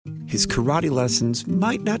his karate lessons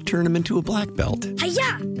might not turn him into a black belt.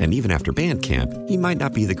 Hi-ya! And even after band camp, he might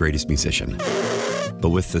not be the greatest musician.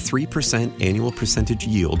 But with the 3% annual percentage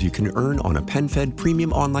yield you can earn on a PenFed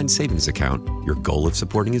premium online savings account, your goal of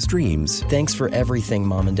supporting his dreams... Thanks for everything,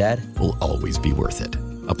 Mom and Dad. ...will always be worth it.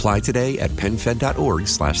 Apply today at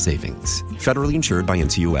PenFed.org/savings. Federally insured by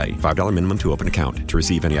NCUA. $5 minimum to open account. To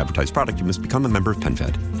receive any advertised product, you must become a member of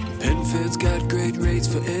PenFed. PenFed's got great rates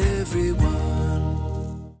for everyone.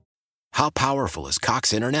 How powerful is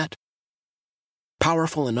Cox Internet?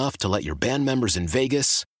 Powerful enough to let your band members in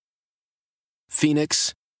Vegas,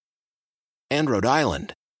 Phoenix, and Rhode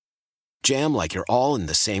Island jam like you're all in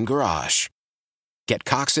the same garage. Get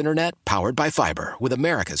Cox Internet powered by fiber with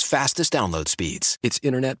America's fastest download speeds. It's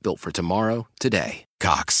internet built for tomorrow, today.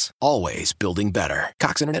 Cox, always building better.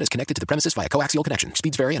 Cox Internet is connected to the premises via coaxial connection.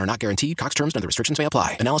 Speeds vary and are not guaranteed. Cox terms and other restrictions may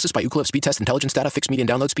apply. Analysis by Ookla Speed Test Intelligence Data. Fixed median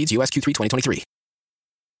download speeds. US Q3 2023.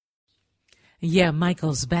 Yeah,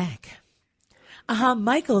 Michael's back.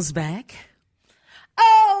 Michael's back.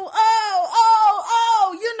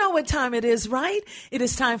 You know what time it is, right? It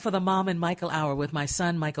is time for the Mom and Michael Hour with my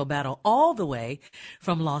son, Michael Battle, all the way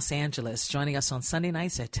from Los Angeles, joining us on Sunday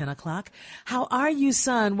nights at 10 o'clock. How are you,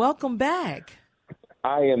 son? Welcome back.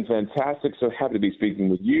 I am fantastic. So happy to be speaking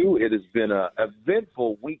with you. It has been an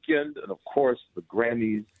eventful weekend. And, of course, the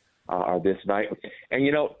Grammys are this night. And,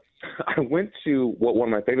 you know, I went to one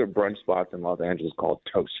of my favorite brunch spots in Los Angeles called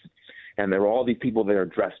Toast. And there were all these people there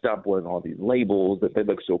dressed up wearing all these labels that they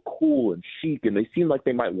look so cool and chic, and they seem like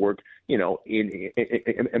they might work, you know, in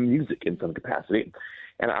music in some capacity.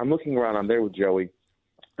 And I'm looking around, I'm there with Joey,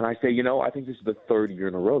 and I say, you know, I think this is the third year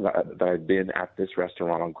in a row that I've been at this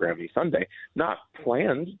restaurant on Grammy Sunday. Not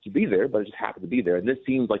planned to be there, but I just happened to be there. And this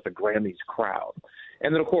seems like the Grammys crowd.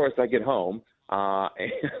 And then, of course, I get home,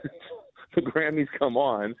 and the Grammys come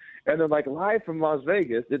on, and they're like, live from Las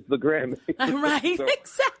Vegas, it's the Grammys. Right, so,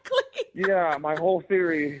 exactly. Yeah, my whole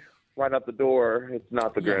theory right out the door, it's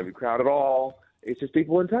not the Grammy crowd at all. It's just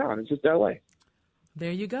people in town. It's just L.A.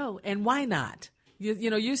 There you go. And why not? You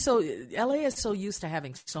know, L.A. is so used to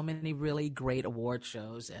having so many really great award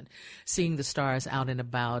shows and seeing the stars out and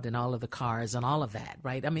about and all of the cars and all of that,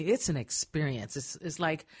 right? I mean, it's an experience. It's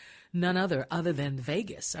like none other than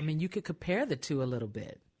Vegas. I mean, you could compare the two a little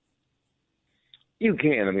bit. You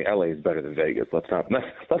can. I mean, LA is better than Vegas. Let's not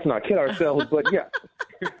kid ourselves. But yeah,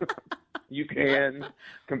 you can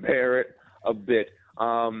compare it a bit.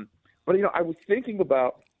 But you know, I was thinking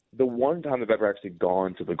about the one time I've ever actually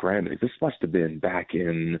gone to the Grammys. This must have been back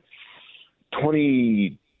in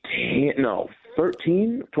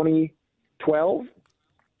 2012,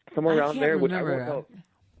 somewhere around there. Which I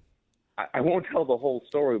won't tell the whole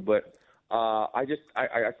story, but I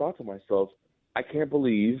thought to myself, I can't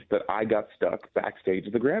believe that I got stuck backstage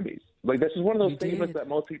at the Grammys. Like, this is one of those statements that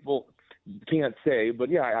most people can't say. But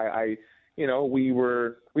yeah, I you know, we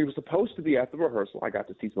were supposed to be at the rehearsal. I got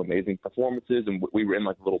to see some amazing performances, and we were in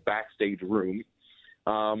like a little backstage room.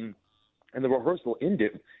 And the rehearsal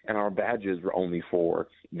ended, and our badges were only for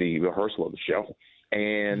the rehearsal of the show.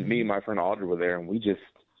 And me and my friend Audrey were there, and we just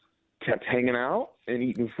kept hanging out and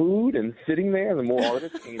eating food and sitting there. The more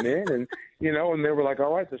artists came in, and you know, and they were like,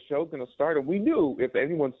 all right, the show's going to start. And we knew if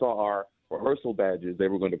anyone saw our rehearsal badges, they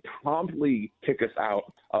were going to promptly kick us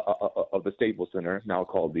out of the Staples Center, now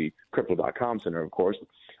called the Crypto.com Center, of course.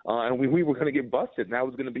 And we were going to get busted, and that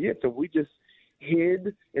was going to be it. So we just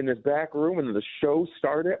hid in this back room, and the show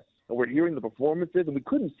started, and we're hearing the performances, and we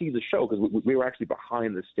couldn't see the show because we were actually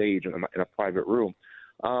behind the stage in a private room.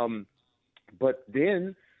 But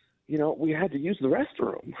then, you know, we had to use the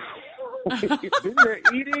restroom. We've been there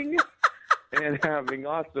eating and having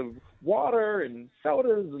lots of water and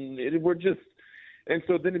sodas, and and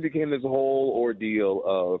so then it became this whole ordeal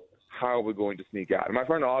of how are we going to sneak out. And my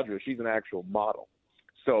friend Audrey, she's an actual model.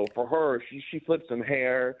 So for her, she flipped some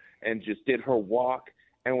hair and just did her walk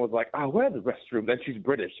and was like, oh, where are the restrooms? And she's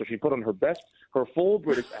British, so she put on her full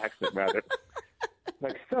British accent, rather.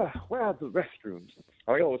 Like, sir, where are the restrooms?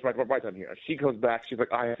 Oh, it's right down here. She comes back. She's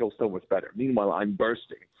like, I feel so much better. Meanwhile, I'm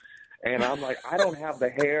bursting. And I'm like, I don't have the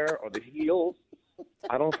hair or the heels.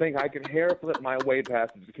 I don't think I can hair flip my way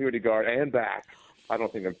past the security guard and back. I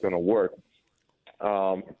don't think it's going to work.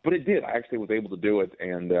 But it did. I actually was able to do it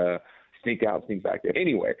and sneak back there.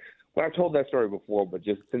 Anyway, well, I've told that story before, but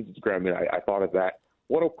just since it's Grammy, I thought of that.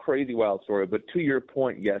 What a crazy, wild story. But to your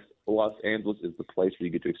point, yes, Los Angeles is the place where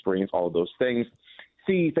you get to experience all of those things.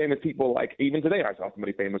 See famous people, like even today I saw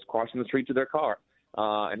somebody famous crossing the street to their car.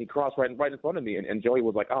 And he crossed right in front of me, and Joey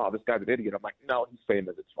was like, oh, this guy's an idiot. I'm like, no, he's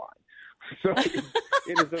famous. It's fine. So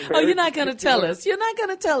it is a very you're not going to tell us. You're not going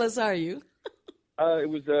to tell us, are you? It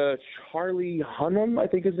was Charlie Hunnam, I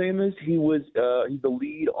think his name is. He's the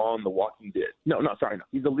lead on The Walking Dead. No,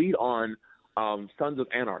 he's the lead on Sons of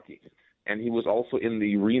Anarchy, and he was also in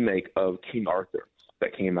the remake of King Arthur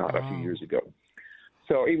that came out a few years ago.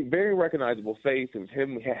 So a very recognizable face. It was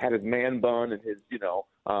him. He had his man bun and his,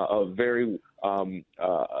 a very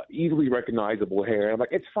easily recognizable hair. And I'm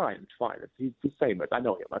like, it's fine. He's famous. I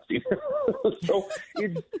know him. I've seen him. So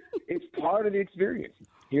it's part of the experience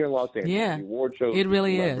here in Los Angeles. Yeah, the award shows, it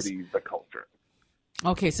really is. The culture.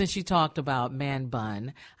 Okay, since you talked about man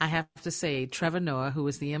bun, I have to say Trevor Noah, who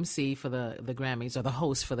was the MC for the Grammys, or the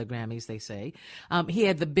host for the Grammys, they say, he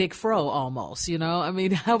had the big fro almost, I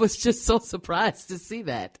mean, I was just so surprised to see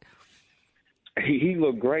that. He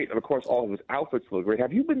looked great. And, of course, all of his outfits look great.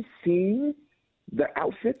 Have you been seeing the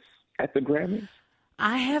outfits at the Grammys?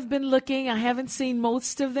 I have been looking. I haven't seen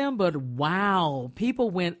most of them, but wow, people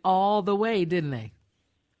went all the way, didn't they?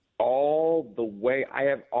 All the way. I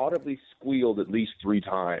have audibly squealed at least 3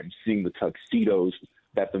 times seeing the tuxedos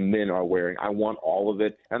that the men are wearing. I want all of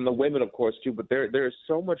it, and the women, of course, too. But there is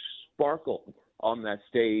so much sparkle on that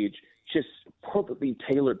stage, just perfectly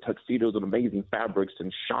tailored tuxedos and amazing fabrics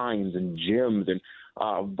and shines and gems and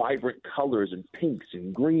vibrant colors and pinks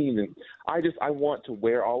and greens. And I want to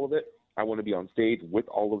wear all of it. I want to be on stage with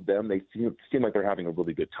all of them. They seem like they're having a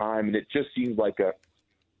really good time, and it just seems like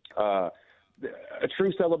a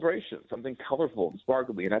true celebration, something colorful and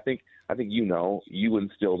sparkly. And I think you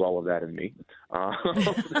instilled all of that in me.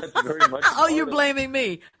 That's very much oh, you're blaming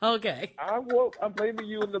me. Okay. I'm blaming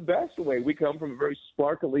you in the best way. We come from a very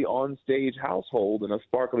sparkly on-stage household and a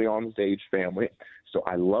sparkly on-stage family. So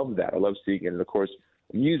I love that. I love seeing it. And, of course,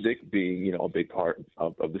 music being, a big part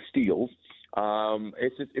of the Steels.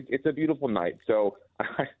 It's a beautiful night. So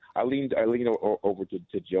I leaned over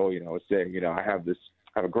to Joey, and I was saying, I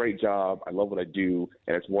have a great job. I love what I do,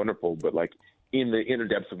 and it's wonderful. But, in the inner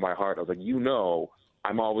depths of my heart, I was like,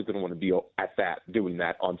 I'm always going to want to be at that, doing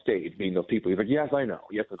that on stage, being those people. He's like, yes, I know.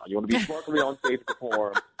 You want to be sparkly on stage to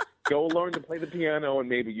perform. Go learn to play the piano, and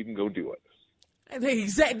maybe you can go do it.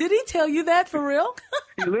 Did he tell you that for real?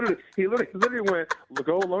 He literally went,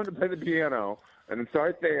 go learn to play the piano. And then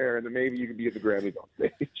start there, and then maybe you can be at the Grammys on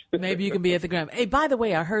stage. Maybe you can be at the Grammys. Hey, by the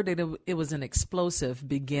way, I heard that it was an explosive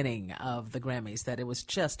beginning of the Grammys, that it was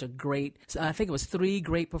just a great, I think it was 3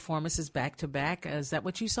 great performances back to back. Is that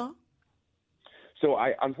what you saw? So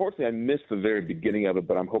unfortunately, I missed the very beginning of it,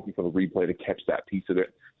 but I'm hoping for the replay to catch that piece of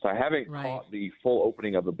it. So I haven't caught the full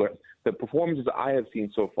opening of it, but the performances I have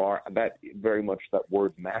seen so far, that very much that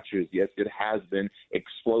word matches. Yes, it has been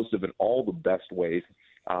explosive in all the best ways.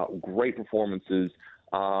 Great performances,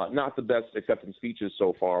 not the best acceptance speeches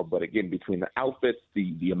so far, but again, between the outfits,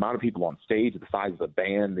 the amount of people on stage, the size of the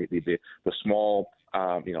band, the small,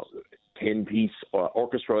 10-piece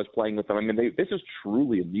orchestra is playing with them. I mean, this is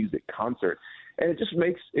truly a music concert, and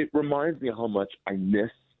it reminds me how much I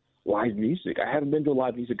miss live music. I haven't been to a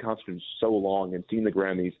live music concert in so long, and seeing the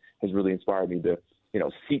Grammys has really inspired me to,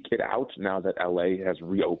 seek it out now that LA has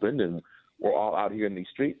reopened and we're all out here in these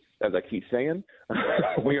streets. As I keep saying,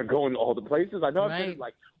 we are going to all the places. I know I've been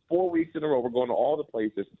 4 weeks in a row. We're going to all the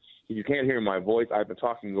places. If you can't hear my voice, I've been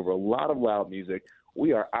talking over a lot of loud music.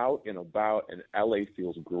 We are out and about, and LA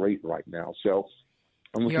feels great right now. So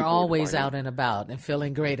you're always out and about and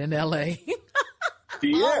feeling great in LA.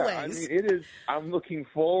 Yeah, always. I mean, it is. I'm looking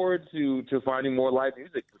forward to finding more live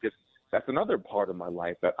music, because that's another part of my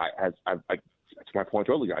life that to my point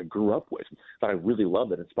earlier, I grew up with, that I really love,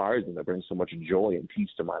 that inspires me, that brings so much joy and peace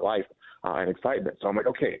to my life and excitement. So I'm like,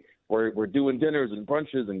 okay, we're doing dinners and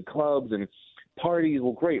brunches and clubs and parties.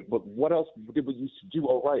 Well, great, but what else did we used to do?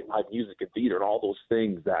 Oh, right, live music and theater and all those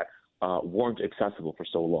things that weren't accessible for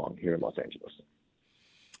so long here in Los Angeles.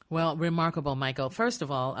 Well, remarkable, Michael. First of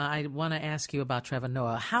all, I want to ask you about Trevor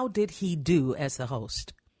Noah. How did he do as the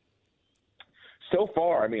host? So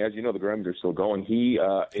far, I mean, as you know, the Grammys are still going. He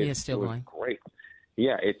is still going. Great.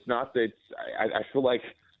 Yeah, it's not that I feel like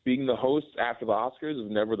being the host after the Oscars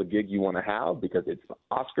is never the gig you want to have, because it's the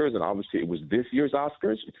Oscars, and obviously it was this year's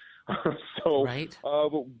Oscars.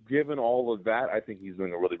 But given all of that, I think he's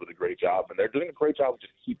doing a really, really great job, and they're doing a great job of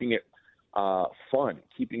just keeping it fun,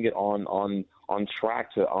 keeping it on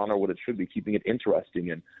track to honor what it should be, keeping it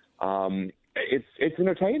interesting, and it's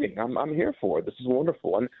entertaining. I'm here for it. This is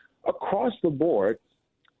wonderful, and across the board,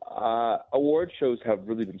 award shows have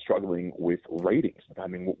really been struggling with ratings. I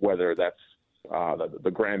mean, whether that's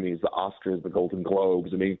the Grammys, the Oscars, the Golden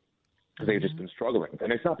Globes, I mean, they've just been struggling.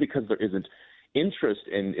 And it's not because there isn't interest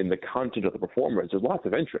in the content of the performers. There's lots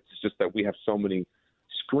of interest. It's just that we have so many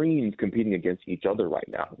screens competing against each other right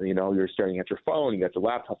now. You're staring at your phone, you got your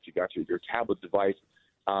laptops, you got your tablet device,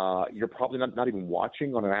 you're probably not even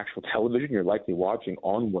watching on an actual television. You're likely watching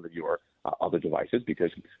on one of your other devices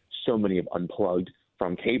because so many have unplugged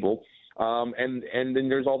from cable. And then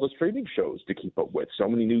there's all the streaming shows to keep up with. So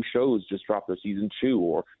many new shows just dropped their season 2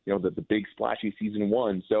 or, the big splashy season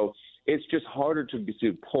 1. So it's just harder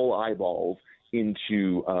to pull eyeballs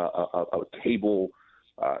into a cable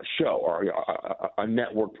show or a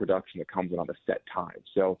network production that comes in on a set time.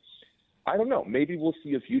 So I don't know. Maybe we'll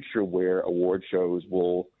see a future where award shows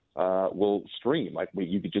will stream. Like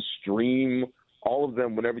you could just stream all of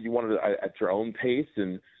them whenever you wanted at your own pace,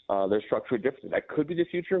 and they're structured differently. That could be the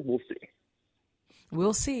future. We'll see.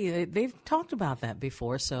 We'll see. They've talked about that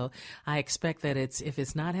before, so I expect that if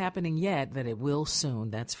it's not happening yet, that it will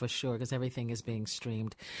soon. That's for sure, because everything is being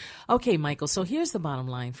streamed. Okay, Michael, so here's the bottom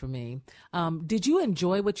line for me. Did you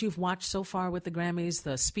enjoy what you've watched so far with the Grammys,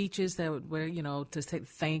 the speeches that were, to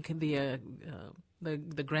thank the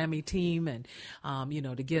Grammy team and,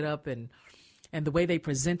 to get up and the way they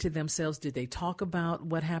presented themselves? Did they talk about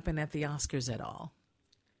what happened at the Oscars at all?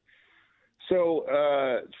 So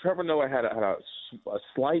Trevor Noah had a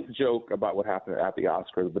slight joke about what happened at the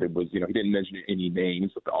Oscars, but it was, he didn't mention any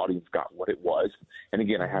names, but the audience got what it was. And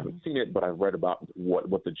again, I haven't seen it, but I've read about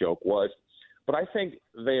what the joke was. But I think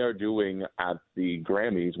they are doing at the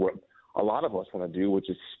Grammys what a lot of us want to do, which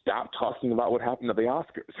is stop talking about what happened at the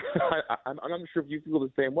Oscars. I'm not sure if you feel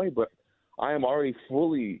the same way, but I am already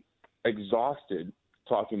fully exhausted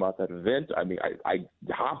talking about that event. I mean, I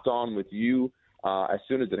hopped on with you as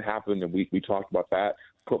soon as it happened, and we talked about that,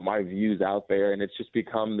 put my views out there, and it's just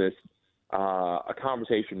become this a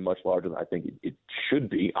conversation much larger than I think it should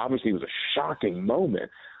be. Obviously, it was a shocking moment,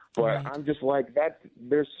 but right. I'm just like,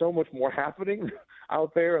 there's so much more happening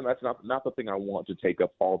out there, and that's not the thing I want to take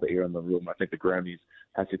up all the air in the room. I think the Grammys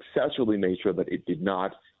has successfully made sure that it did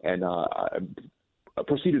not, and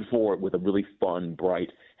proceeded forward with a really fun, bright,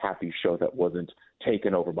 happy show that wasn't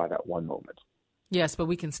taken over by that one moment. Yes, but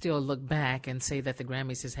we can still look back and say that the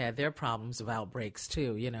Grammys has had their problems of outbreaks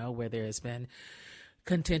too, where there has been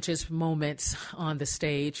contentious moments on the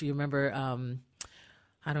stage. You remember,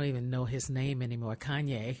 I don't even know his name anymore,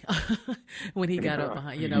 Kanye, when he got up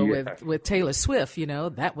behind, with Taylor Swift,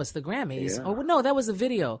 that was the Grammys. Yeah. Oh, no, that was the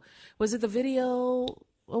video. Was it the video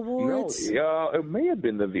awards? No, it may have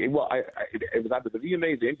been the it was either the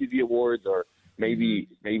VMAs, the MTV Awards, or maybe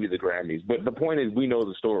the Grammys. But the point is, we know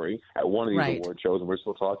the story at one of these award shows, and we're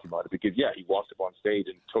still talking about it because, he walked up on stage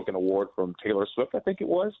and took an award from Taylor Swift, I think it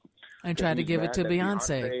was. And tried to give it to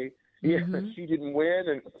Beyonce. Yeah, she didn't win.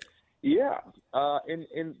 And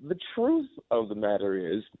and the truth of the matter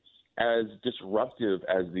is, as disruptive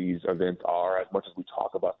as these events are, as much as we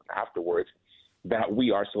talk about them afterwards, that we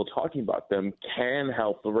are still talking about them can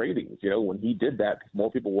help the ratings. When he did that, more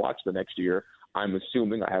people watched the next year. I'm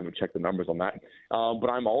assuming, I haven't checked the numbers on that, but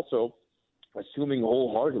I'm also assuming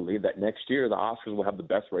wholeheartedly that next year the Oscars will have the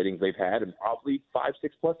best ratings they've had in probably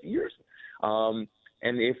 5-6+ years. And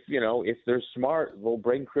if they're smart, they'll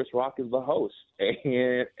bring Chris Rock as the host,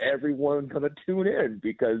 and everyone's going to tune in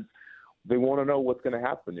because they want to know what's going to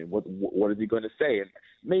happen and what is he going to say. And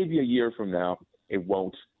maybe a year from now, it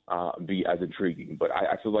won't be as intriguing. But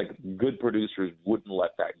I feel like good producers wouldn't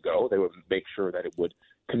let that go. They would make sure that it would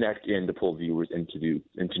connect in to pull viewers into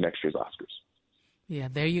next year's Oscars. Yeah,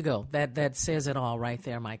 there you go. That says it all right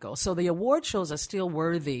there, Michael. So the award shows are still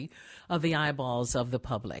worthy of the eyeballs of the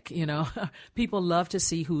public. People love to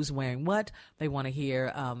see who's wearing what. They want to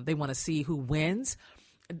hear. They want to see who wins.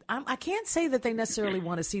 I can't say that they necessarily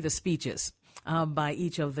want to see the speeches by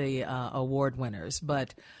each of the award winners,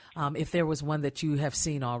 but if there was one that you have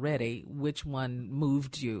seen already, which one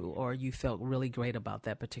moved you or you felt really great about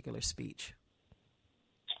that particular speech?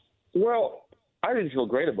 Well, I didn't feel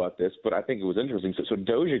great about this, but I think it was interesting. So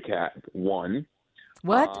Doja Cat won.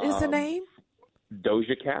 What is the name?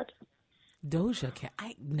 Doja Cat. Doja Cat.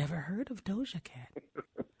 I never heard of Doja Cat.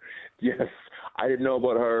 Yes. I didn't know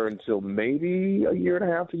about her until maybe a year and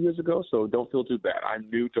a half, 2 years ago, so don't feel too bad. I'm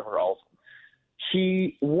new to her also.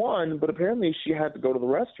 She won, but apparently she had to go to the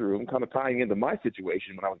restroom, kind of tying into my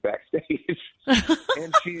situation when I was backstage.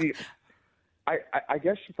 And I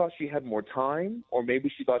guess she thought she had more time, or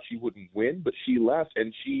maybe she thought she wouldn't win, but she left,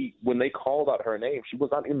 and when they called out her name, she was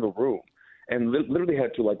not in the room and literally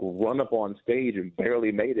had to run up on stage and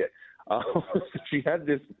barely made it. She had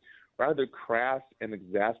this rather crass and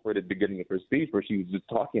exasperated beginning of her speech where she was just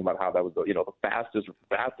talking about how that was the fastest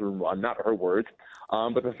bathroom run, not her words,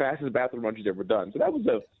 but the fastest bathroom run she's ever done. So that was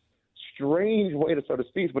a strange way to start a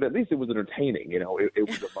speech, but at least it was entertaining. It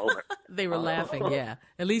was a moment. They were laughing, yeah.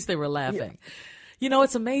 At least they were laughing. You know,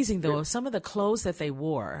 it's amazing, though, some of the clothes that they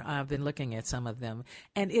wore. I've been looking at some of them,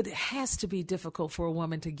 and it has to be difficult for a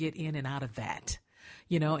woman to get in and out of that.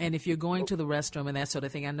 You know, and if you're going to the restroom and that sort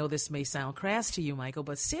of thing, I know this may sound crass to you, Michael,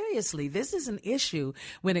 but seriously, this is an issue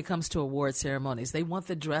when it comes to award ceremonies. They want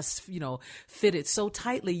the dress, you know, fitted so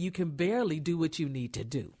tightly you can barely do what you need to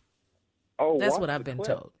do. Oh, that's what I've been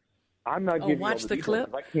told. I'm not giving watch the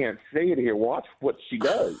clip. I can't say it here. Watch what she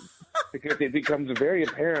does. Because it becomes very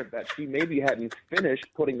apparent that she maybe hadn't finished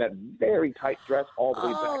putting that very tight dress all the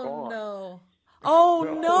way back on.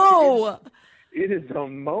 Oh, no. It is a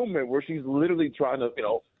moment where she's literally trying to, you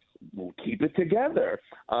know, keep it together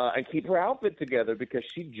and keep her outfit together because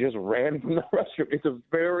she just ran from the restroom. It's a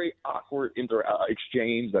very awkward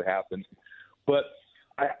exchange that happens. But,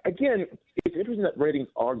 again, it's interesting that ratings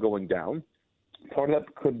are going down. Part of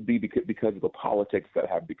that could be because of the politics that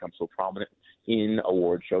have become so prominent in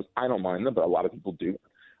award shows. I don't mind them, but a lot of people do.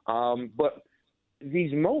 But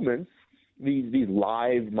these moments, these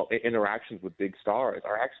live interactions with big stars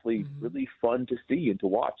are actually really fun to see and to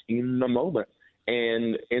watch in the moment.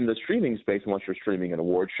 And in the streaming space, unless you're streaming an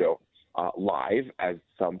award show live, as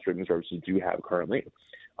some streaming services do have currently,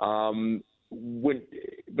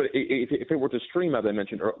 but if it were to stream, as I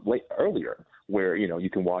mentioned earlier, where, you know, you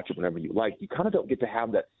can watch it whenever you like, you kind of don't get to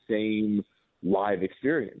have that same live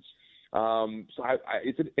experience. So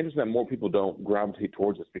it's interesting that more people don't gravitate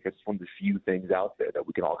towards this because it's one of the few things out there that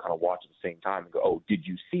we can all kind of watch at the same time and go, oh, did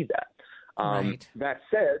you see that? Right. That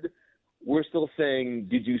said, we're still saying,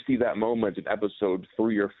 did you see that moment in episode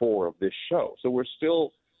 3 or 4 of this show? So we're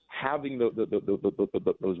still having those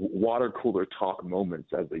water cooler talk moments,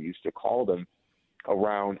 as they used to call them,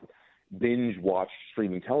 around binge watch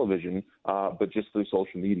streaming television, but just through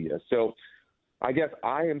social media. So I guess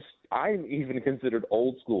I'm even considered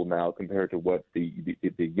old school now compared to what the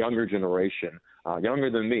younger generation, younger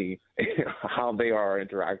than me, how they are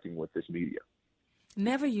interacting with this media.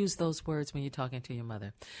 Never use those words when you're talking to your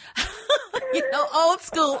mother. You know, old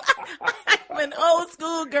school. I'm an old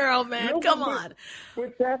school girl, man. No, come on.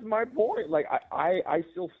 But that's my point. Like, I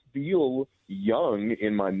still feel young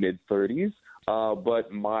in my mid-30s, but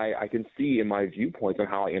I can see in my viewpoints on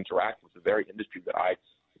how I interact with the very industry that I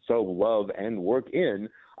so love and work in,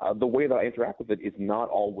 the way that I interact with it is not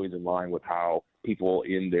always in line with how people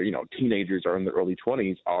in their, you know, teenagers or in their early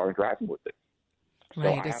 20s are interacting with it.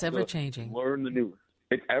 Right, so it's ever changing.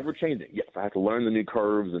 It's ever changing. Yes, I have to learn the new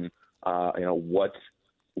curves and you know what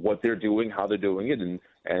they're doing, how they're doing it,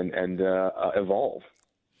 and evolve.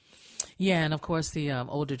 Yeah, and of course the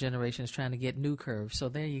older generation is trying to get new curves. So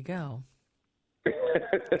there you go.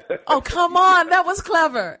 Oh, come on, that was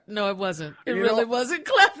clever. No, it wasn't. It really wasn't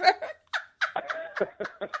clever.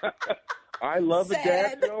 I love a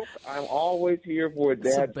dad joke. I'm always here for a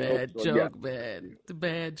dad joke. It's a bad joke, man. It's a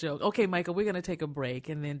bad joke. Okay, Michael, we're going to take a break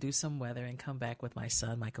and then do some weather and come back with my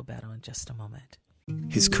son, Michael Battle, in just a moment.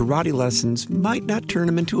 His karate lessons might not turn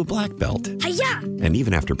him into a black belt. Hi-ya! And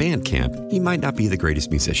even after band camp, he might not be the greatest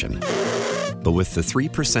musician. But with the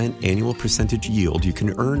 3% annual percentage yield you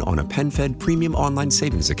can earn on a PenFed premium online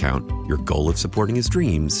savings account, your goal of supporting his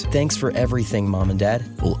dreams... Thanks for everything, Mom and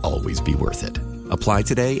Dad. ...will always be worth it. Apply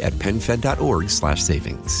today at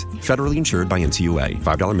PenFed.org/savings. Federally insured by NCUA.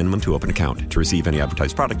 $5 minimum to open account. To receive any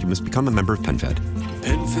advertised product, you must become a member of PenFed.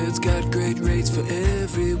 PenFed's got great rates for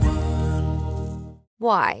everyone.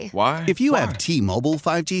 Why? If you have T-Mobile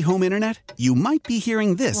 5G home internet, you might be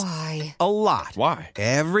hearing this a lot. Why?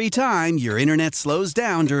 Every time your internet slows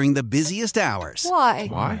down during the busiest hours.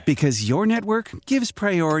 Why? Because your network gives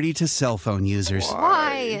priority to cell phone users.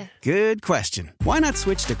 Why? Good question. Why not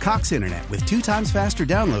switch to Cox Internet with 2 times faster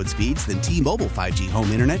download speeds than T-Mobile 5G home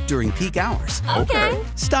internet during peak hours? Okay.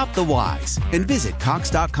 Stop the whys and visit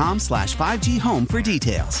cox.com/5G home for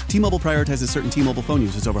details. T-Mobile prioritizes certain T-Mobile phone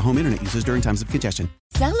users over home internet users during times of congestion.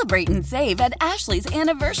 Celebrate and save at Ashley's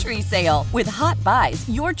Anniversary Sale. With Hot Buys,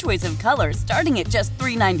 your choice of colors starting at just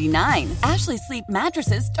 $3.99. Ashley Sleep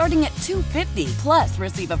mattresses starting at $2.50. Plus,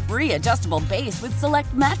 receive a free adjustable base with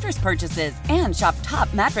select mattress purchases. And shop top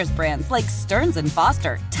mattress brands like Stearns &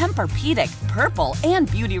 Foster, Tempur-Pedic, Purple, and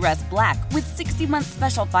Beautyrest Black with 60-month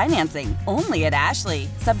special financing. Only at Ashley.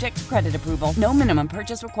 Subject to credit approval. No minimum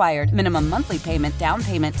purchase required. Minimum monthly payment, down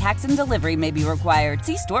payment, tax, and delivery may be required.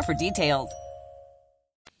 See store for details.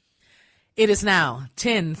 It is now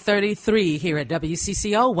 10:33 here at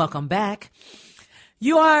WCCO. Welcome back.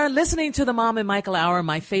 You are listening to the Mom and Michael Hour,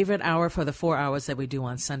 my favorite hour for the 4 hours that we do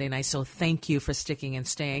on Sunday night. So thank you for sticking and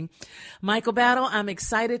staying. Michael Battle, I'm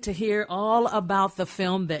excited to hear all about the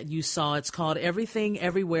film that you saw. It's called Everything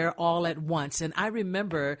Everywhere All at Once. And I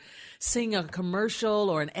remember seeing a commercial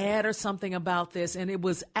or an ad or something about this, and it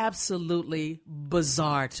was absolutely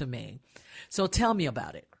bizarre to me. So tell me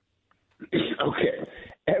about it. Okay.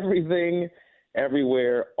 Everything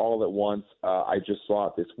Everywhere All at Once. I just saw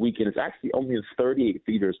it this weekend. It's actually only in 38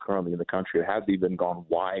 theaters currently in the country. It hasn't even gone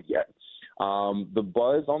wide yet. The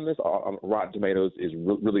buzz on this on Rotten Tomatoes is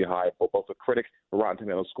really high. Both the critic Rotten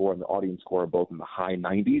Tomatoes score and the audience score are both in the high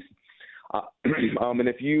 90s. And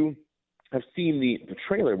if you have seen the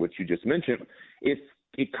trailer, which you just mentioned,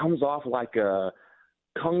 it comes off like a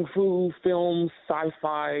kung fu film,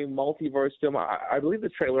 sci-fi, multiverse film. I believe the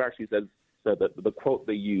trailer actually says the quote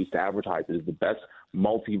they use to advertise it is the best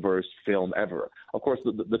multiverse film ever. Of course,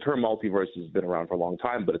 the term multiverse has been around for a long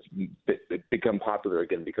time, but it's become popular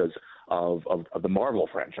again because of the Marvel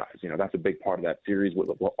franchise. You know, that's a big part of that series with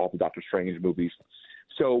all the Doctor Strange movies.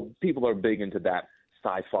 So people are big into that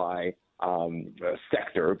sci-fi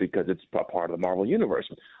sector because it's part of the Marvel universe.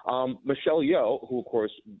 Michelle Yeoh, who of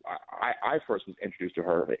course I first was introduced to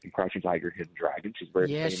her in Crouching Tiger, Hidden Dragon. She's very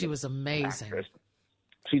famous she was amazing. Actress.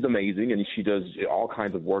 She's amazing, and she does all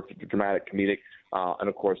kinds of work, dramatic, comedic, and,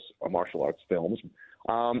 of course, martial arts films.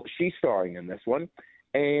 She's starring in this one.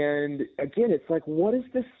 And, again, it's like, what is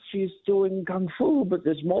this? She's doing kung fu, but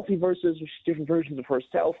there's multiverses, different versions of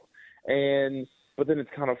herself. But then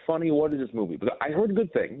it's kind of funny. What is this movie? But I heard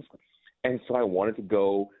good things, and so I wanted to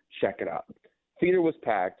go check it out. Theater was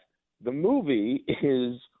packed. The movie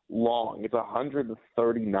is long. It's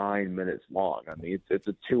 139 minutes long. I mean, it's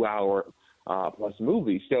a 2-hour plus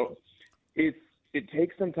movie. So it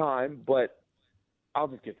takes some time, but I'll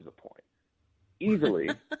just get to the point. Easily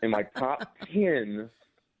in my top 10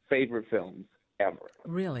 favorite films ever.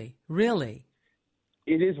 Really? Really?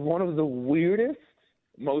 It is one of the weirdest,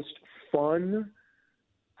 most fun,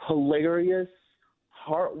 hilarious,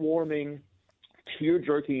 heartwarming,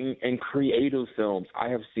 tear-jerking, and creative films I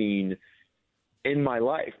have seen in my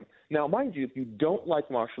life. Now, mind you, if you don't like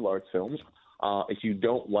martial arts films, if you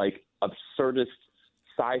don't like absurdist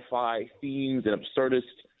sci-fi themes and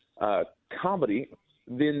absurdist comedy,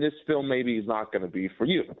 then this film maybe is not going to be for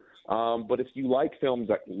you. But if you like films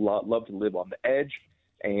that love to live on the edge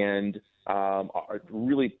and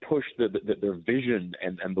really push their vision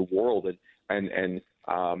and the world and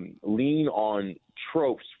lean on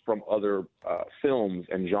tropes from other films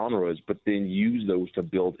and genres, but then use those to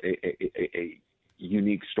build a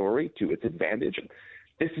unique story to its advantage,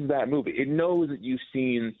 this is that movie. It knows that you've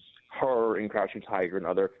seen her in Crouching Tiger and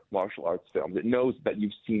other martial arts films. It knows that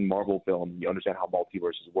you've seen Marvel films. You understand how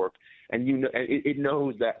multiverses work, and it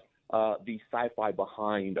knows that the sci-fi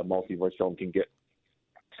behind a multiverse film can get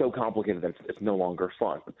so complicated that it's no longer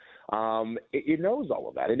fun. It knows all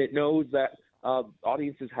of that, and it knows that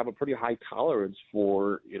audiences have a pretty high tolerance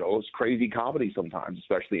for it's crazy comedy sometimes,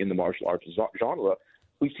 especially in the martial arts genre.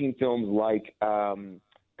 We've seen films like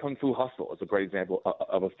Kung Fu Hustle is a great example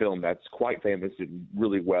of a film that's quite famous, did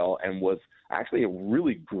really well, and was actually a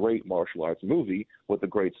really great martial arts movie with a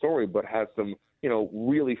great story, but has some,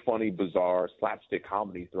 really funny, bizarre slapstick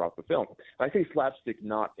comedy throughout the film. And I say slapstick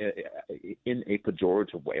not in a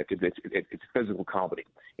pejorative way. It's physical comedy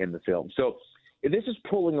in the film. So this is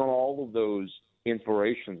pulling on all of those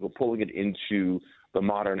inspirations. We're pulling it into the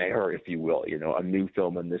modern era, if you will, a new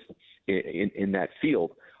film in that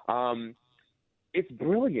field. It's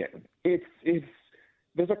brilliant.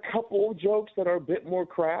 There's a couple of jokes that are a bit more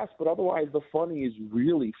crass, but otherwise the funny is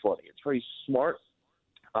really funny. It's very smart.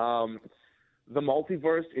 The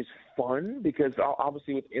multiverse is fun because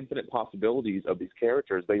obviously with infinite possibilities of these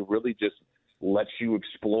characters, they really just let you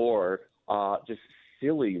explore just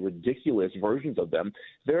silly, ridiculous versions of them.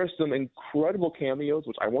 There are some incredible cameos,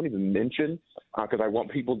 which I won't even mention because I want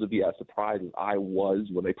people to be as surprised as I was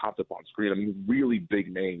when they popped up on screen. I mean, really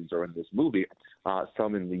big names are in this movie,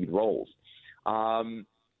 some in lead roles. And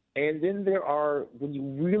then there are, when you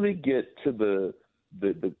really get to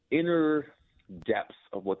the inner depths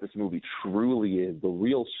of what this movie truly is, the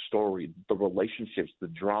real story, the relationships, the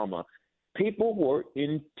drama, people were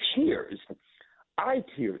in tears. I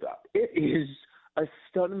teared up. It is a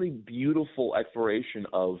stunningly beautiful exploration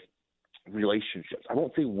of relationships. I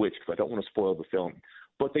won't say which because I don't want to spoil the film,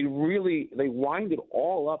 but they wind it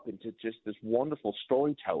all up into just this wonderful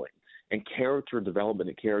storytelling and character development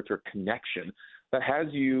and character connection that has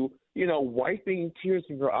you, wiping tears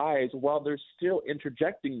from your eyes while they're still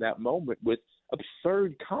interjecting that moment with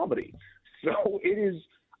absurd comedy. So it is,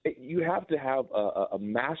 you have to have a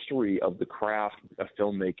mastery of the craft of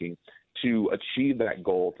filmmaking to achieve that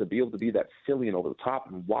goal, to be able to be that silly and over the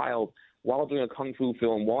top and wild while doing a kung fu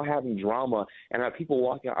film, while having drama, and have people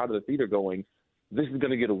walking out of the theater going, this is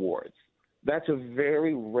going to get awards. That's a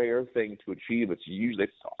very rare thing to achieve.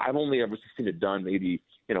 I've only ever seen it done maybe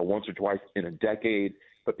once or twice in a decade,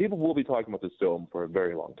 but people will be talking about this film for a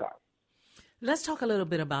very long time. Let's talk a little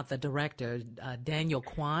bit about the director, Daniel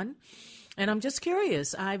Kwan. And I'm just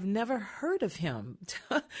curious, I've never heard of him.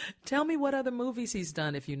 Tell me what other movies he's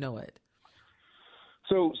done if you know it.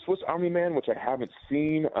 So Swiss Army Man, which I haven't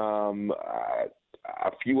seen,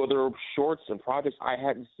 a few other shorts and projects I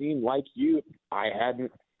hadn't seen. Like you, I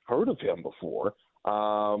hadn't heard of him before,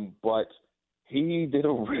 but he did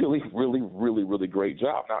a really, really, really, really great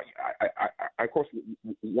job. Now, I of course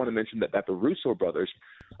want to mention that the Russo brothers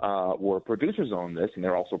were producers on this, and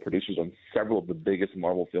they're also producers on several of the biggest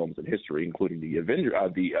Marvel films in history, including the Avengers: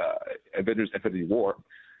 Infinity War.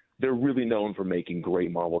 They're really known for making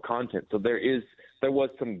great Marvel content. So there was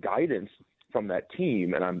some guidance from that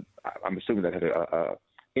team, and I'm assuming that had a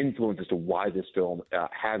influence as to why this film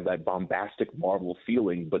has that bombastic Marvel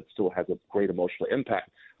feeling, but still has a great emotional impact.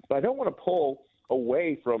 But I don't want to pull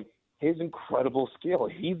away from his incredible skill.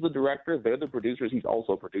 He's the director. They're the producers. He's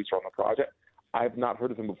also a producer on the project. I've not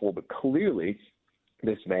heard of him before, but clearly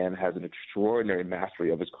this man has an extraordinary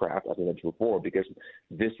mastery of his craft, as I mentioned before, because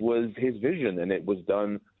this was his vision, and it was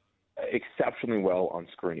done exceptionally well on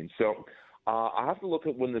screen. So I have to look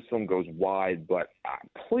at when this film goes wide, but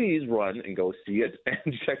please run and go see it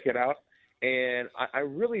and check it out. And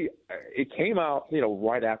it came out,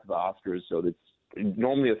 right after the Oscars, so it's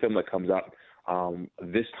normally a film that comes out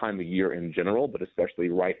this time of year in general, but especially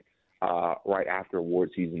right after award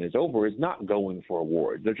season is over, is not going for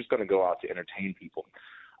awards. They're just going to go out to entertain people.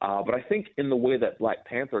 But I think in the way that Black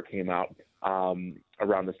Panther came out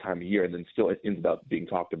around this time of year, and then still it ended up being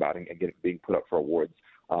talked about and being put up for awards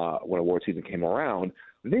when award season came around,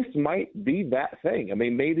 this might be that thing. I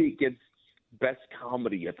mean, maybe it gets best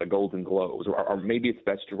comedy at the Golden Globes, or maybe it's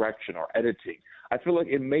best direction or editing. I feel like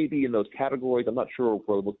it may be in those categories. I'm not sure if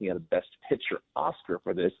we're looking at a best picture Oscar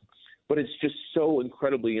for this, but it's just so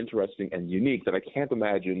incredibly interesting and unique that I can't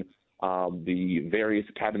imagine the various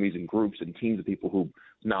academies and groups and teams of people who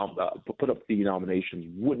now put up the nominations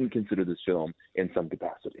wouldn't consider this film in some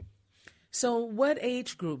capacity. So what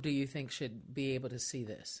age group do you think should be able to see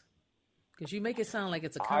this? Because you make it sound like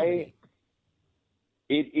it's a comedy.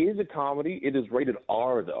 It is a comedy. It is rated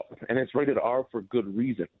R, though, and it's rated R for good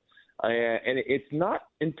reason. And it's not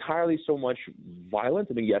entirely so much violent.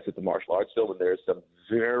 I mean, yes, it's a martial arts film, and there's some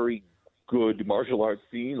very good martial arts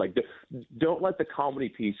scene. Like, don't let the comedy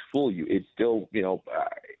piece fool you. It's still,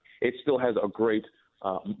 it still has a great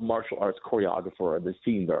martial arts choreographer, and the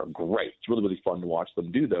scenes are great. It's really, really fun to watch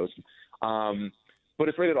them do those. But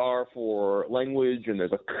it's rated R for language, and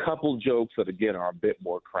there's a couple jokes that, again, are a bit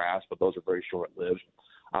more crass, but those are very short-lived.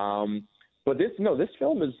 But this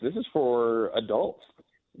film is for adults.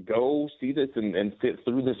 Go see this and sit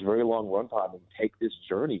through this very long runtime and take this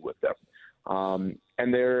journey with them.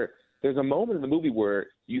 And there's a moment in the movie where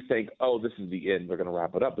you think, oh, this is the end, they're going to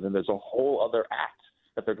wrap it up. But then there's a whole other act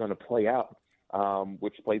that they're going to play out,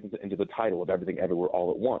 which plays into the title of Everything Everywhere All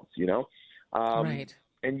at Once, Right.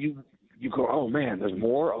 And you go, oh, man, there's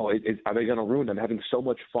more? Oh, are they going to ruin it? I'm having so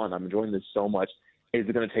much fun. I'm enjoying this so much. Is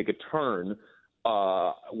it going to take a turn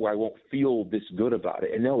where I won't feel this good about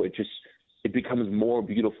it? And no, it becomes more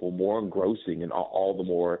beautiful, more engrossing, and all the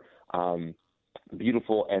more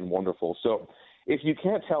beautiful and wonderful. So if you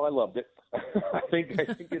can't tell, I loved it. I think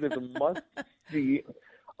it is a must-see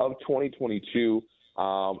of 2022.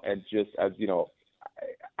 And just as,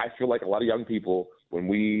 I feel like a lot of young people, when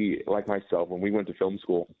we went to film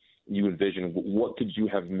school, you envision what could you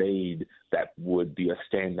have made that would be a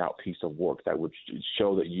standout piece of work that would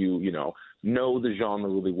show that you know the genre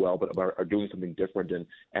really well, but are doing something different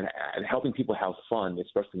and helping people have fun,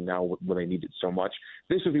 especially now when they need it so much.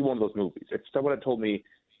 This would be one of those movies. If someone had told me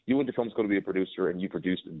you went to film school to be a producer and you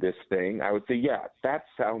produced this thing, I would say, yeah, that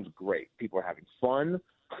sounds great. People are having fun.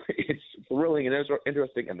 It's thrilling and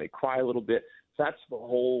interesting, and they cry a little bit. That's the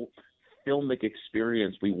whole filmic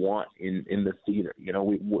experience we want in the theater.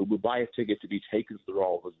 We buy a ticket to be taken through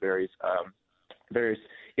all of those various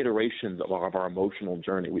iterations of our emotional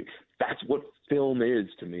journey. That's what film is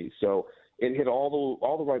to me. So it hit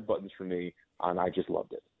all the right buttons for me, and I just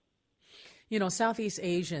loved it. Southeast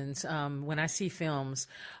Asians, when I see films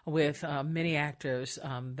with many actors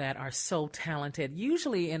that are so talented,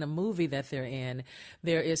 usually in a movie that they're in,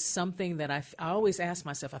 there is something that I always ask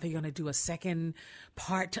myself, are they going to do a second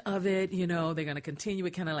part of it? They're going to continue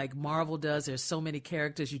it kind of like Marvel does. There's so many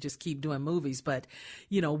characters, you just keep doing movies. But,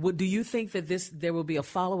 do you think that there will be a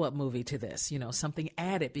follow-up movie to this, something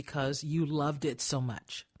added because you loved it so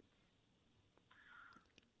much?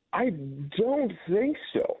 I don't think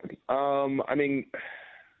so.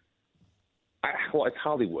 It's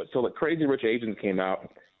Hollywood. So like Crazy Rich Asians came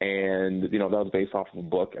out, and that was based off of a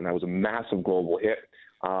book, and that was a massive global hit,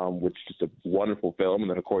 which is just a wonderful film.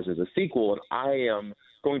 And then of course there's a sequel, and I am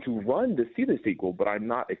going to run to see the sequel, but I'm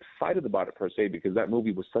not excited about it per se because that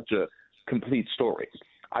movie was such a complete story.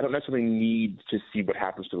 I don't necessarily need to see what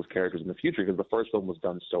happens to those characters in the future because the first film was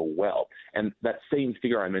done so well. And that same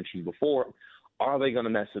figure I mentioned before, are they going to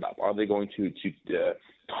mess it up? Are they going to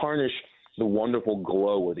tarnish the wonderful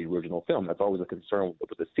glow of the original film? That's always a concern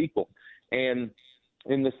with the sequel. And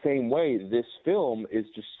in the same way, this film is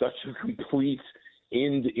just such a complete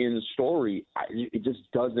end-to-end story. It just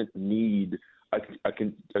doesn't need a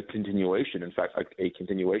continuation. In fact, a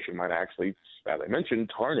continuation might actually, as I mentioned,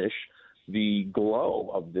 tarnish the glow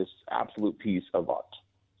of this absolute piece of art.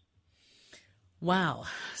 Wow.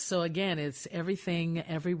 So again, it's everything,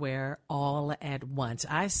 everywhere, all at once.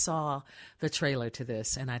 I saw the trailer to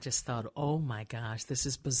this and I just thought, oh my gosh, this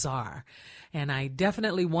is bizarre. And I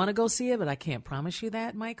definitely want to go see it, but I can't promise you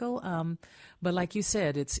that, Michael. But like you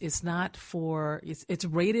said, it's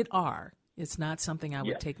rated R. It's not something I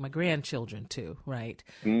would take my grandchildren to, right?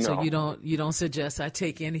 No. So you don't suggest I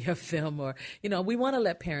take any of them, or we want to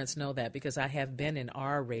let parents know that, because I have been in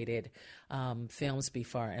R-rated films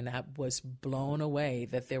before, and I was blown away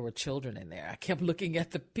that there were children in there. I kept looking at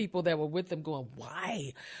the people that were with them, going,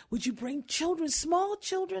 "Why would you bring children, small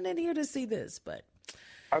children, in here to see this?" But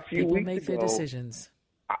people make their decisions.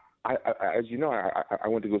 As you know, I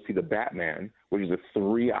went to go see The Batman, which is a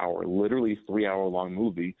 3-hour long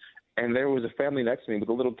movie. And there was a family next to me with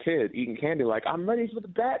a little kid eating candy, like, "I'm ready for the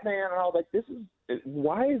Batman." And I was like,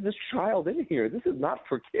 why is this child in here? This is not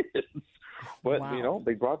for kids. But, wow.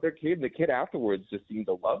 They brought their kid, and the kid afterwards just seemed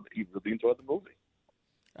to love it. He really enjoyed the movie.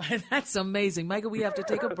 That's amazing. Michael, we have to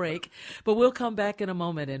take a break, but we'll come back in a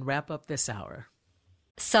moment and wrap up this hour.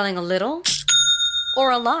 Selling a little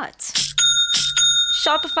or a lot?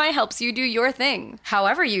 Shopify helps you do your thing,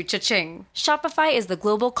 however you cha-ching. Shopify is the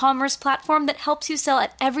global commerce platform that helps you sell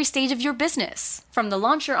at every stage of your business. From the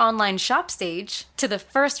launch your online shop stage, to the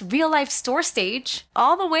first real-life store stage,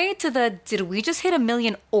 all the way to the "did we just hit 1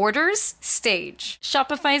 million orders" stage.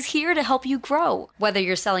 Shopify's here to help you grow. Whether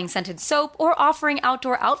you're selling scented soap or offering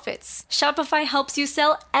outdoor outfits, Shopify helps you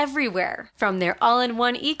sell everywhere. From their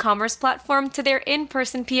all-in-one e-commerce platform to their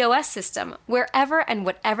in-person POS system, wherever and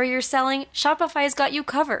whatever you're selling, Shopify's got you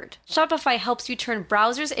covered. Shopify helps you turn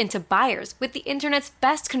browsers into buyers with the internet's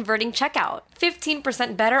best converting checkout.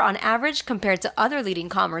 15% better on average compared to other leading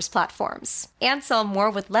commerce platforms. And sell more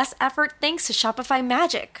with less effort thanks to Shopify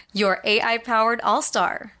Magic, your AI-powered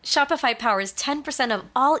all-star. Shopify powers 10% of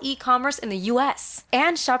all e-commerce in the U.S.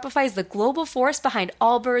 And Shopify is the global force behind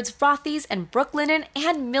Allbirds, Rothy's, and Brooklinen,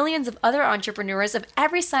 and millions of other entrepreneurs of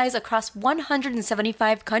every size across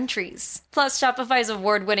 175 countries. Plus, Shopify's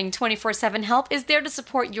award-winning 24/7 help is there to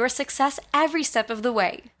support your success every step of the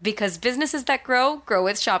way. Because businesses that grow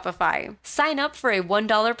with Shopify. Sign up for a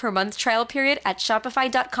 $1 per month trial period at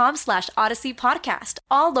shopify.com/Odyssey Podcast,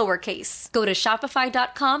 all lowercase. Go to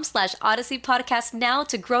shopify.com/Odyssey Podcast now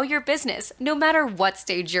to grow your business, no matter what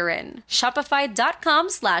stage you're in.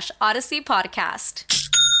 Shopify.com/Odyssey Podcast.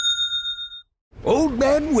 Old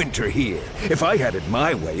Man Winter here. If I had it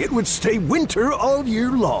my way, it would stay winter all year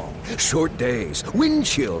long. Short days, wind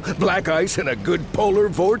chill, black ice, and a good polar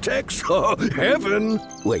vortex. Oh, heaven.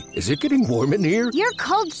 Wait, is it getting warm in here? Your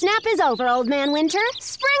cold snap is over, Old Man Winter.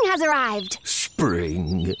 Spring has arrived.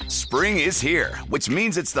 Spring. Spring is here, which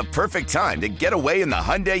means it's the perfect time to get away in the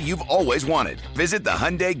Hyundai you've always wanted. Visit the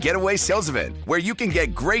Hyundai Getaway Sales Event, where you can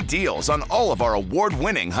get great deals on all of our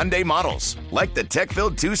award-winning Hyundai models, like the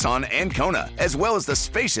tech-filled Tucson and Kona, as well as the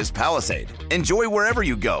spacious Palisade. Enjoy wherever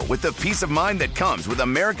you go with the peace of mind that comes with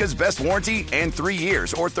America's best warranty and 3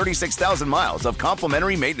 years or 36,000 miles of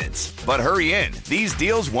complimentary maintenance. But hurry in, these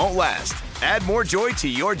deals won't last. Add more joy to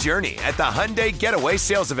your journey at the Hyundai Getaway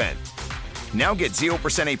Sales Event. Now get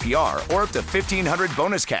 0% APR or up to $1,500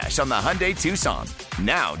 bonus cash on the Hyundai Tucson.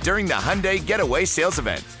 Now, during the Hyundai Getaway Sales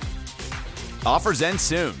Event. Offers end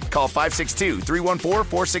soon. Call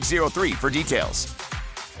 562-314-4603 for details.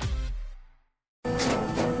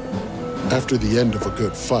 After the end of a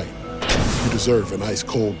good fight, you deserve an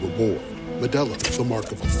ice-cold reward. Modelo is the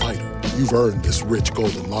mark of a fighter. You've earned this rich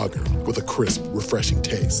golden lager with a crisp, refreshing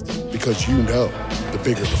taste. Because you know, the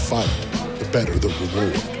bigger the fight, the better the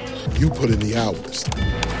reward. You put in the hours,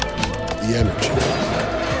 the energy,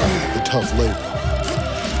 the tough labor.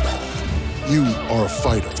 You are a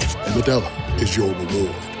fighter, and Modelo is your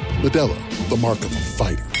reward. Modelo, the mark of a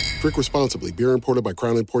fighter. Drink responsibly. Beer imported by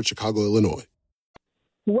Crown Imports, Chicago, Illinois.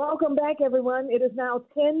 Welcome back, everyone. It is now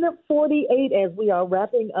 10:48 as we are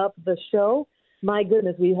wrapping up the show. My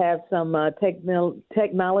goodness, we have some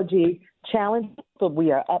technology challenges, but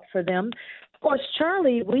we are up for them. Of course,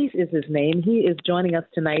 Charlie Reese is his name. He is joining us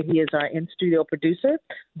tonight. He is our in-studio producer,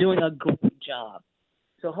 doing a great job.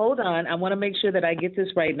 So hold on. I want to make sure that I get this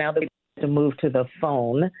right now that we have to move to the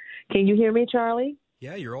phone. Can you hear me, Charlie?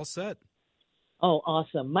 Yeah, you're all set. Oh,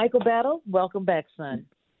 awesome. Michael Battle, welcome back, son.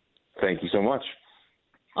 Thank you so much.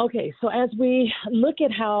 Okay, so as we look at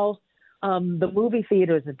how the movie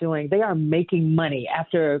theaters are doing, they are making money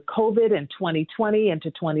after COVID in 2020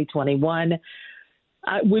 into 2021.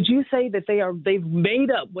 Would you say that they've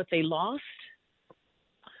made up what they lost?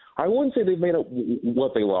 I wouldn't say they've made up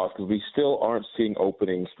what they lost because we still aren't seeing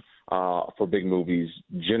openings for big movies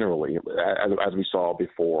generally, as we saw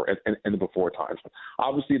before and in the before times.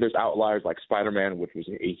 Obviously, there's outliers like Spider-Man, which was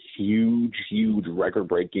a huge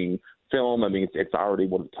record-breaking film. I mean, it's already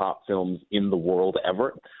one of the top films in the world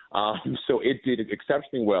ever. So it did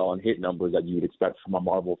exceptionally well and hit numbers that you would expect from a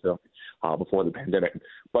Marvel film before the pandemic.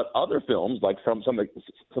 But other films, like some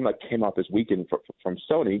that came out this weekend from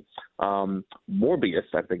Sony, Morbius,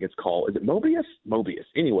 I think it's called. Is it Mobius? Mobius.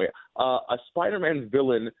 Anyway, a Spider-Man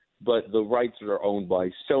villain, but the rights are owned by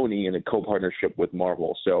Sony in a co-partnership with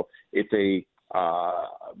Marvel. So it's a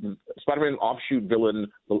Spider-Man offshoot villain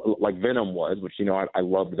like Venom was, which, I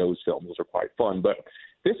loved those films. Those are quite fun. But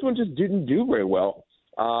this one just didn't do very well.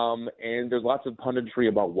 And there's lots of punditry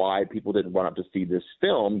about why people didn't run up to see this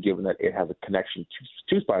film, given that it has a connection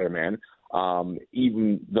to Spider-Man,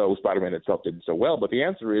 even though Spider-Man itself did so well. But the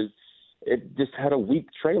answer is it just had a weak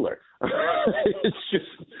trailer. It's just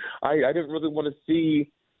I didn't really want to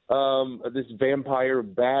see this vampire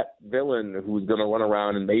bat villain who's going to run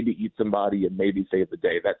around and maybe eat somebody and maybe save the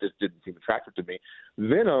day. That just didn't seem attractive to me.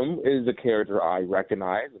 Venom is a character I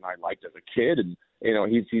recognize and I liked as a kid, and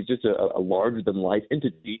he's just a larger-than-life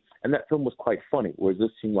entity, and that film was quite funny, whereas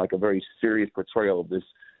this seemed like a very serious portrayal of this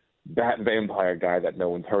bat vampire guy that no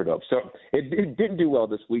one's heard of. So it didn't do well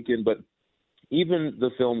this weekend, but even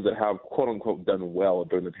the films that have, quote-unquote, done well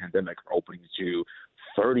during the pandemic are opening to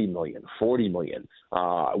 $30 million, $40 million,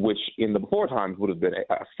 which in the before times would have been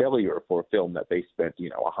a failure for a film that they spent,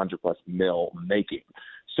 $100+ million making.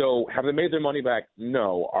 So have they made their money back?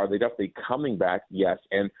 No. Are they definitely coming back? Yes.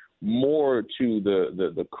 And more to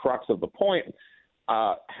the crux of the point,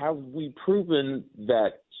 have we proven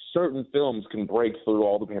that certain films can break through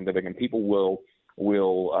all the pandemic and people will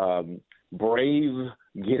brave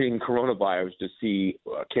getting coronavirus to see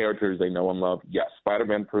characters they know and love? Yes,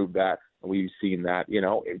 Spider-Man proved that. We've seen that.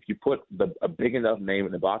 If you put a big enough name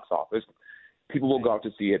in the box office, people will go out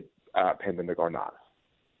to see it, pandemic or not.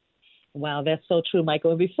 Wow, that's so true,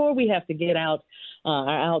 Michael. And before we have to get out our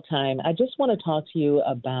out time, I just want to talk to you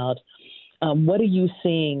about what are you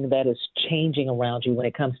seeing that is changing around you when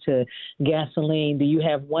it comes to gasoline? Do you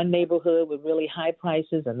have one neighborhood with really high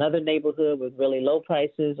prices, another neighborhood with really low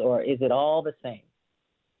prices, or is it all the same?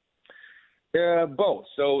 Both.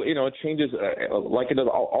 So, it changes like it does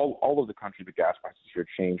all over the country. The gas prices here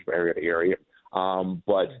change from area to area.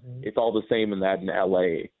 But it's all the same in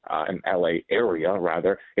LA area,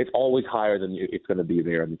 rather. It's always higher than it's going to be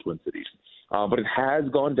there in the Twin Cities. But it has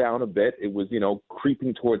gone down a bit. It was,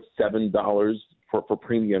 creeping towards $7 for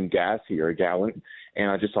premium gas here, a gallon.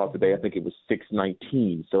 And I just saw today, I think it was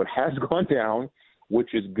 $6.19. So it has gone down,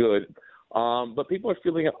 which is good. But people are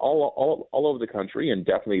feeling it all over the country, and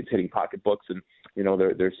definitely it's hitting pocketbooks. And,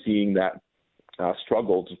 they're seeing that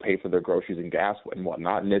struggle to pay for their groceries and gas and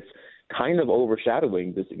whatnot. And it's kind of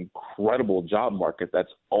overshadowing this incredible job market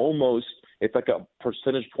that's it's like a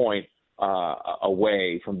percentage point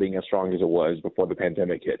away from being as strong as it was before the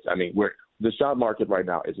pandemic hits. I mean, the job market right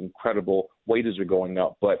now is incredible. Wages are going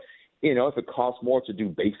up. But, if it costs more to do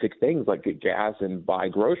basic things like get gas and buy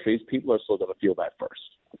groceries, people are still going to feel that first.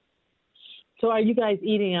 So are you guys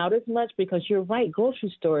eating out as much? Because you're right,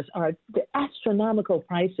 grocery stores are the astronomical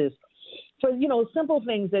prices for, simple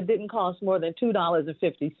things that didn't cost more than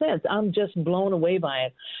 $2.50. I'm just blown away by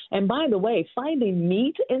it. And by the way, finding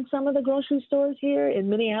meat in some of the grocery stores here in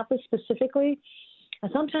Minneapolis specifically,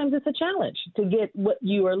 sometimes it's a challenge to get what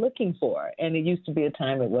you are looking for. And it used to be a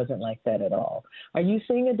time it wasn't like that at all. Are you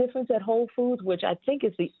seeing a difference at Whole Foods, which I think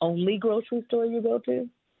is the only grocery store you go to?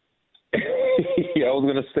 Yeah, I was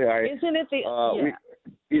going to say, isn't it the?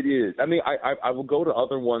 It is. I mean, I will go to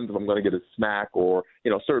other ones if I'm going to get a snack or,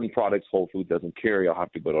 certain products Whole Foods doesn't carry. I'll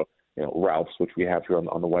have to go to, Ralph's, which we have here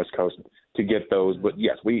on the West Coast, to get those. But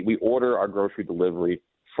yes, we order our grocery delivery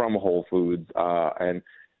from Whole Foods, and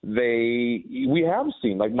we have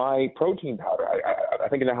seen, like my protein powder, I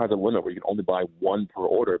think it now has a limit where you can only buy one per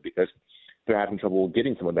order because they're having trouble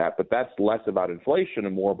getting some of that. But that's less about inflation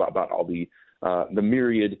and more about all the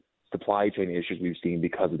myriad supply chain issues we've seen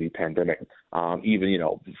because of the pandemic. Even,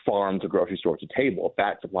 farm to grocery store to table,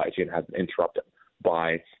 that supply chain has been interrupted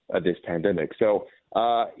by this pandemic. So,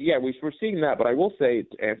 we're seeing that. But I will say,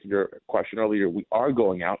 to answer your question earlier, we are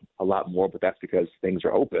going out a lot more, but that's because things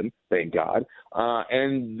are open, thank God.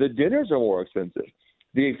 And the dinners are more expensive.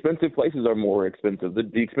 The expensive places are more expensive. The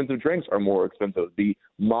expensive drinks are more expensive. The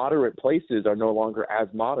moderate places are no longer as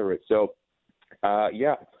moderate. So, our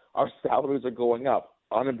salaries are going up.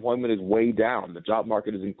 Unemployment is way down. The job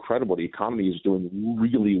market is incredible. The economy is doing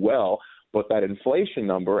really well. But that inflation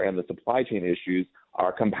number and the supply chain issues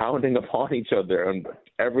are compounding upon each other, and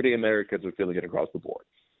everyday Americans are feeling it across the board.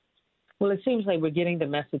 Well, it seems like we're getting the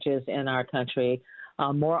messages in our country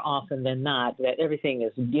more often than not that everything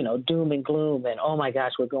is, doom and gloom and, oh, my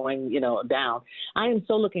gosh, we're going, down. I am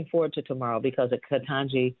so looking forward to tomorrow because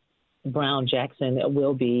Ketanji Brown Jackson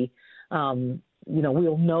will be,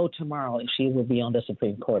 we'll know tomorrow if she will be on the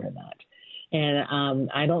Supreme Court or not. And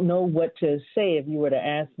I don't know what to say if you were to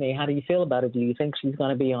ask me, how do you feel about it? Do you think she's going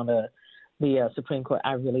to be on the Supreme Court?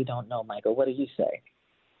 I really don't know, Michael. What do you say?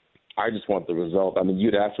 I just want the result. I mean,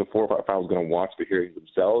 you'd asked before if I was going to watch the hearings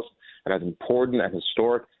themselves, and as important and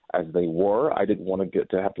historic as they were, I didn't want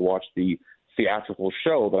to have to watch the theatrical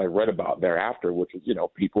show that I read about thereafter, which is,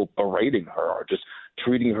 people berating her or just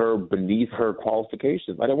treating her beneath her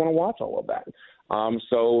qualifications. I didn't want to watch all of that.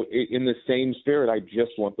 So in the same spirit, I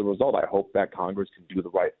just want the result. I hope that Congress can do the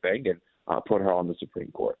right thing and put her on the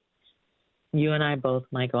Supreme Court. You and I both,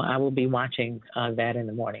 Michael. I will be watching that in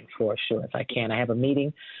the morning for sure if I can. I have a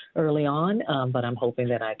meeting early on, but I'm hoping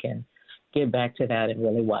that I can get back to that and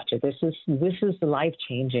really watch it. This is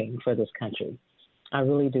life-changing for this country. I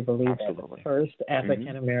really do believe Absolutely. That the first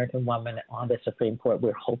African-American woman on the Supreme Court,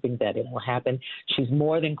 we're hoping that it will happen. She's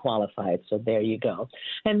more than qualified, so there you go.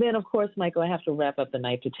 And then, of course, Michael, I have to wrap up the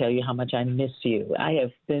night to tell you how much I miss you. I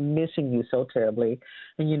have been missing you so terribly.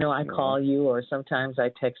 And, I call you or sometimes I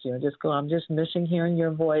text you and just go, I'm just missing hearing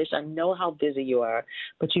your voice. I know how busy you are,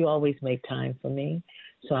 but you always make time for me.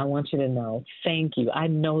 So I want you to know, thank you. I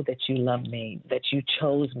know that you love me, that you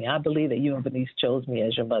chose me. I believe that you and Bernice chose me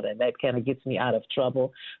as your mother, and that kind of gets me out of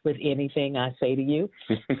trouble with anything I say to you.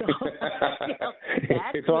 So,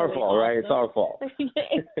 it's our fault, right? It's our fault.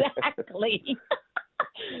 Exactly.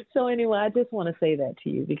 So anyway, I just want to say that to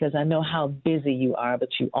you because I know how busy you are, but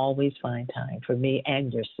you always find time for me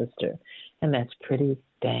and your sister, and that's pretty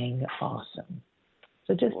dang awesome.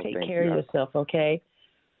 So just take care of yourself, okay?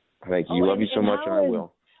 Thank you. Love you so much, and I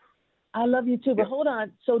will. I love you too. But hold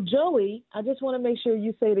on. So Joey, I just want to make sure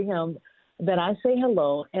you say to him that I say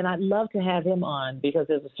hello, and I'd love to have him on because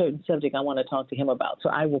there's a certain subject I want to talk to him about. So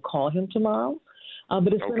I will call him tomorrow.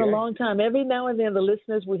 But it's been a long time. Every now and then the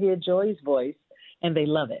listeners will hear Joey's voice, and they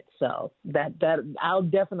love it. So that I'll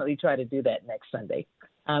definitely try to do that next Sunday.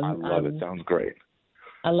 I love it. Sounds great.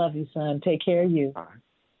 I love you, son. Take care of you. All right.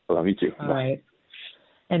 I love you too. All right.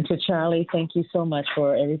 And to Charlie, thank you so much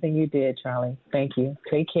for everything you did, Charlie. Thank you.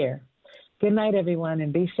 Take care. Good night, everyone,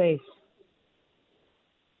 and be safe.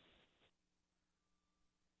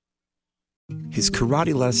 His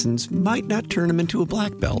karate lessons might not turn him into a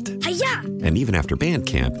black belt. Hi-ya! And even after band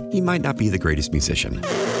camp, he might not be the greatest musician.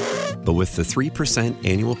 But with the 3%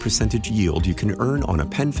 annual percentage yield you can earn on a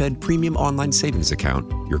PenFed premium online savings account,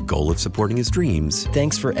 your goal of supporting his dreams...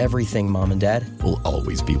 Thanks for everything, Mom and Dad. ...will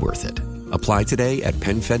always be worth it. Apply today at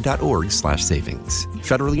PenFed.org/savings.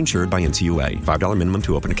 Federally insured by NCUA. $5 minimum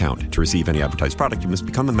to open account. To receive any advertised product, you must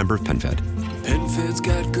become a member of PenFed. PenFed's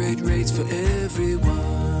got great rates for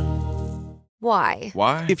everyone. Why?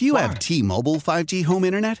 If you have T-Mobile 5G home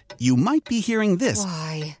internet, you might be hearing this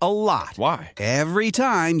a lot. Why? Every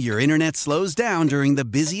time your internet slows down during the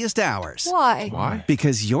busiest hours. Why?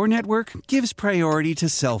 Because your network gives priority to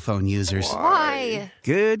cell phone users. Why?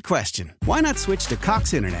 Good question. Why not switch to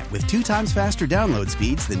Cox Internet with 2 times faster download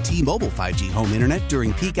speeds than T-Mobile 5G home internet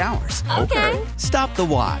during peak hours? Okay. Stop the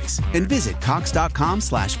whys and visit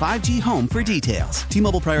Cox.com/5G home for details.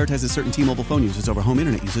 T-Mobile prioritizes certain T-Mobile phone users over home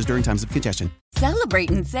internet users during times of congestion. Celebrate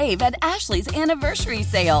and save at Ashley's Anniversary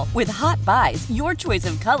Sale. With Hot Buys, your choice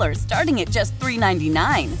of colors starting at just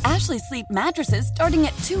 $3.99. Ashley Sleep mattresses starting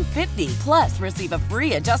at $2.50. Plus, receive a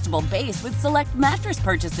free adjustable base with select mattress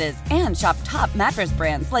purchases. And shop top mattress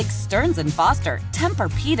brands like Stearns & Foster,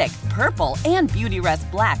 Tempur-Pedic, Purple, and Beautyrest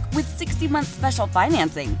Black with 60-month special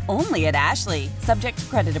financing. Only at Ashley. Subject to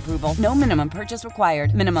credit approval. No minimum purchase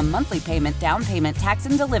required. Minimum monthly payment, down payment, tax,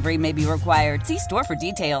 and delivery may be required. See store for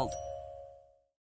details.